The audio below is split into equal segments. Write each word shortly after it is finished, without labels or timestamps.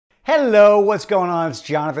Hello, what's going on? It's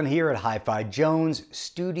Jonathan here at Hi-Fi Jones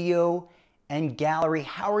Studio and Gallery.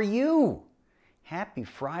 How are you? Happy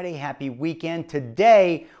Friday, happy weekend.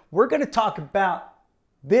 Today, we're going to talk about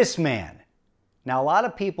this man. Now, a lot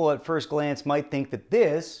of people at first glance might think that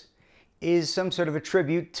this is some sort of a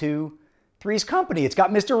tribute to Three's Company. It's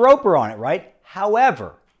got Mr. Roper on it, right?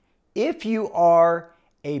 However, if you are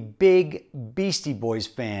a big Beastie Boys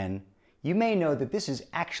fan, you may know that this is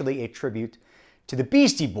actually a tribute to the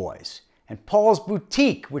Beastie Boys and Paul's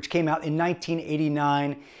Boutique, which came out in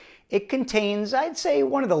 1989. It contains, I'd say,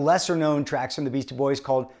 one of the lesser known tracks from the Beastie Boys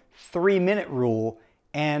called 3 Minute Rule,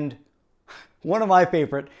 and one of my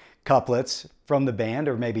favorite couplets from the band,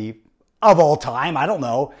 or maybe of all time, I don't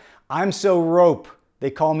know. I'm so rope,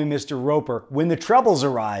 they call me Mr. Roper. When the troubles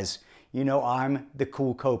arise, you know I'm the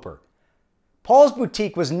cool coper. Paul's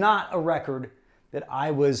Boutique was not a record that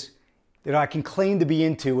I can claim to be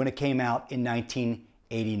into when it came out in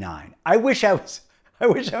 1989. I wish I was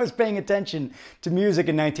paying attention to music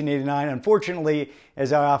in 1989. Unfortunately,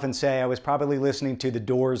 as I often say, I was probably listening to The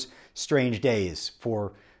Doors' Strange Days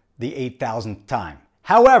for the 8,000th time.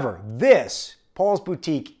 However, this, Paul's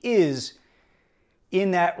Boutique, is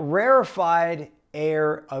in that rarefied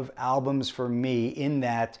air of albums for me, in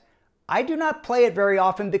that I do not play it very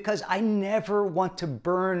often because I never want to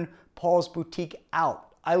burn Paul's Boutique out.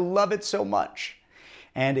 I love it so much.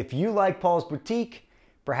 And if you like Paul's Boutique,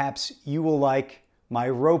 perhaps you will like my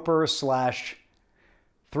Roper /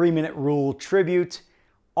 3 Minute Rule tribute.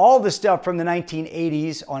 All the stuff from the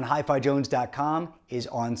 1980s on HiFiJones.com is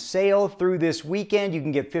on sale through this weekend. You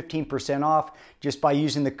can get 15% off just by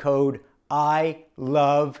using the code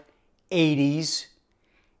ILOVE80s.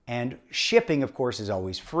 And shipping, of course, is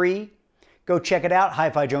always free. Go check it out,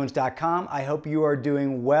 HiFiJones.com. I hope you are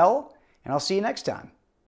doing well, and I'll see you next time.